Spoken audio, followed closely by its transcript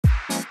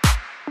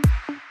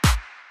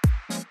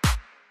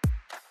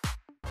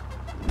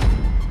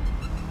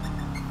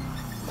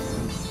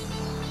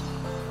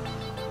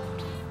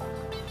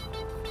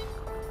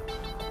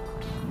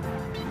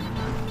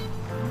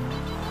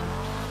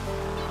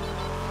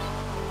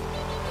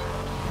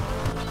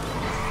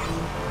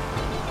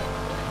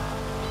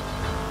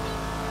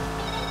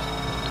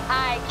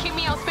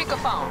Keep me on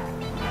speakerphone.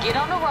 Get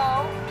on the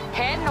road,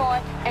 head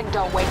north, and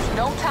don't waste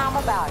no time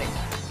about it.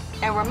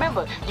 And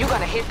remember, you're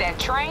gonna hit that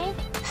train,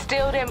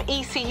 steal them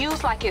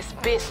ECUs like it's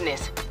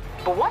business.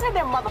 But one of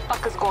them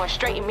motherfuckers going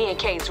straight in me and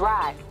Kay's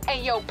ride,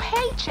 and your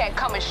paycheck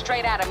coming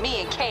straight out of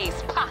me and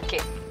Kay's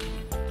pocket.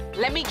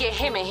 Let me get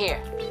him in here.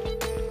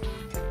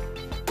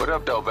 What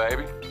up, though,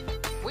 baby?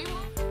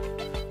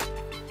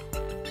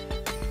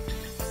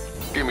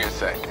 Give me a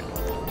second.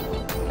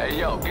 Hey,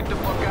 yo, get the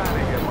fuck out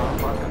of here,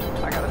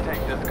 motherfucker. I gotta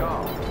take this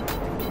call.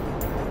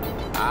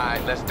 All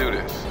right, let's do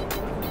this.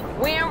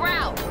 We en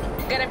route.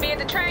 Gonna be at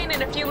the train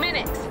in a few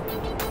minutes.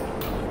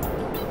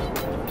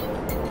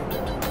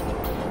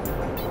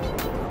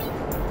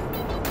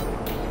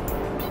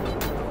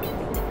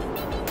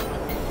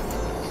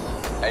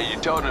 Hey, you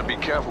told him to be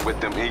careful with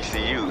them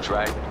ECUs,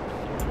 right?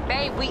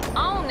 Babe, we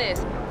own this.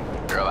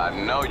 Girl, I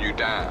know you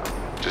down.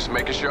 Just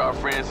making sure our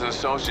friends and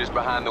associates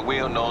behind the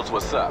wheel knows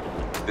what's up.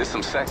 This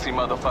some sexy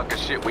motherfucker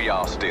shit we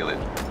all stealing.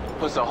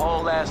 Puts a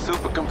whole ass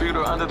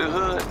supercomputer under the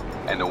hood,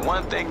 and the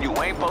one thing you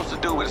ain't supposed to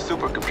do with a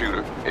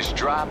supercomputer is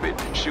drop it,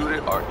 shoot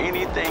it, or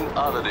anything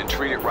other than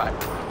treat it right.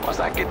 Once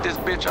I get this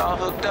bitch all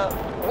hooked up...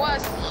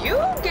 Once you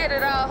get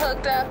it all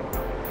hooked up?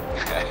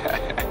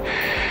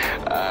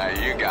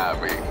 You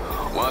got me.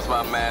 Once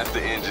my master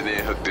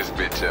engineer hooked this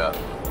bitch up.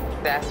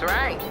 That's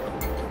right.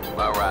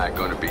 My ride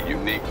gonna be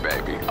unique,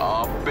 baby.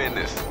 All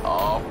business,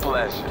 all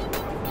pleasure.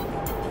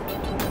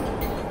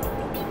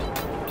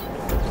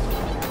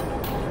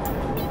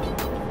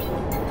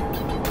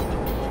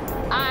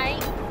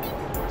 Aight.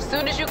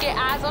 Soon as you get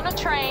eyes on the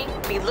train,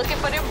 be looking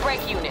for them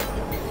brake units.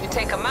 You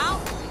take them out,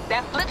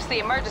 that flips the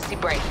emergency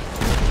brake.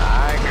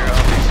 Alright, girl.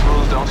 These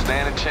fools don't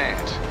stand a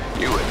chance.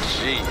 You a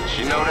genius,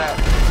 you know that?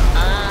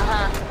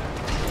 Uh-huh.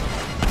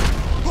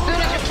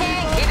 Soon as you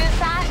can, get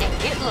inside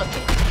and get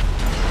looking.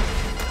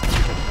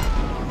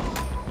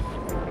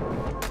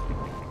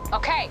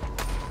 Okay,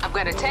 I'm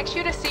gonna text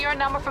you the serial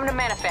number from the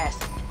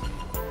manifest.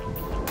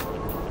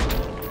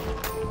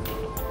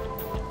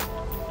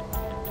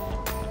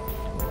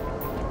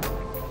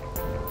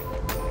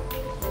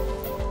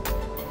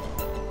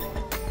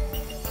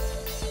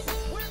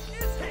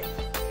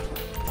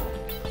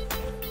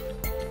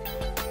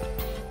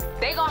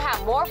 They gonna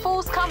have more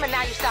fools coming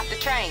now you stop the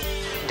train.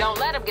 Don't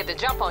let them get the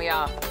jump on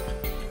y'all.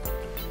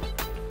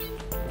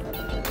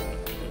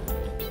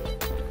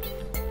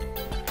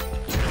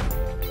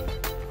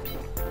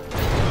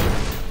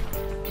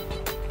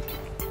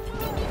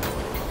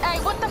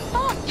 What the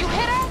fuck? You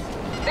hit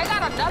her? They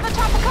got another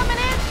chopper coming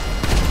in?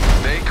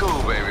 Stay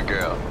cool, baby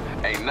girl.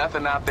 Ain't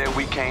nothing out there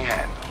we can't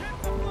handle.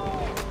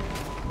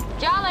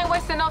 Y'all ain't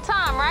wasting no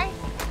time, right?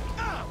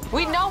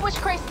 We know which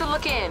crates to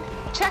look in.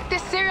 Check the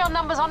serial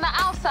numbers on the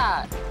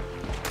outside.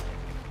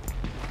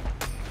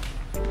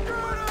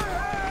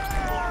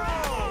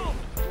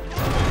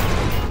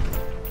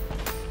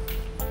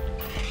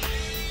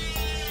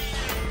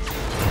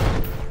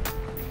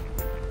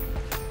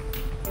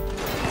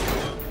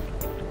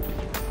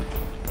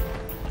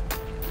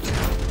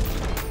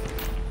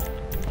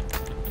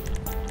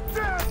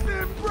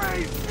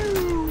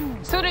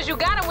 Soon as you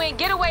got him, we in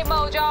getaway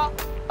mode, y'all.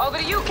 Over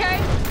to you, Kay.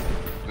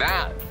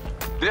 Now,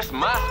 this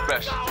my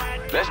specialty.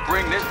 Let's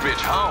bring this bitch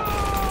home.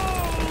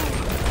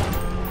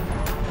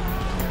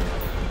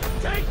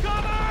 Take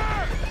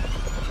cover!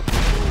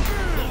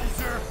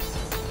 Loser!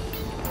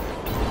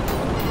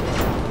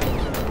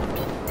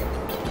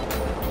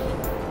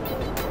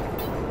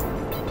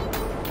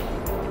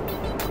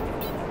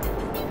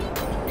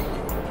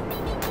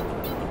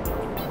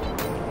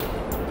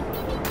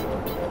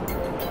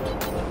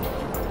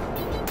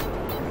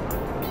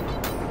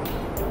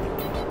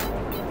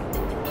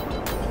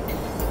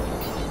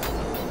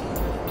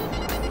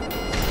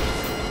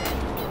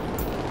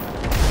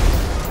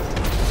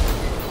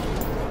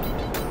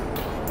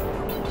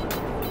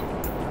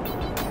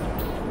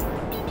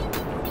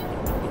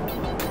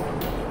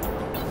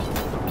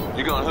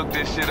 You gonna hook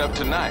this shit up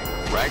tonight,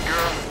 right,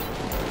 girl?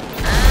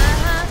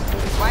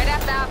 Uh-huh. Right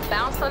after I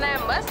bounce on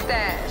that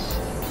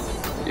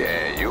mustache.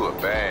 Yeah, you a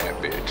bad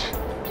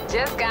bitch.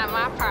 Just got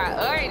my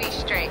priorities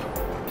straight.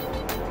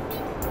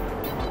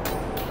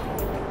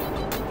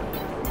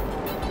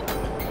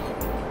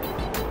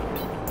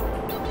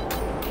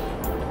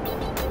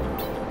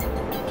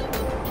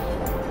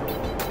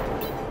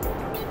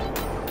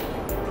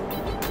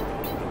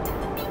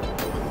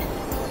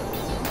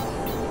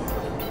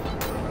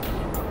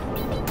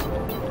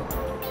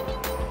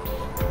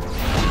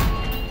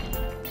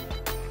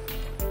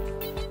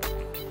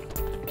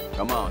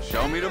 Come on,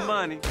 show me the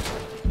money.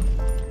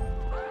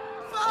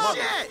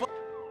 Shit!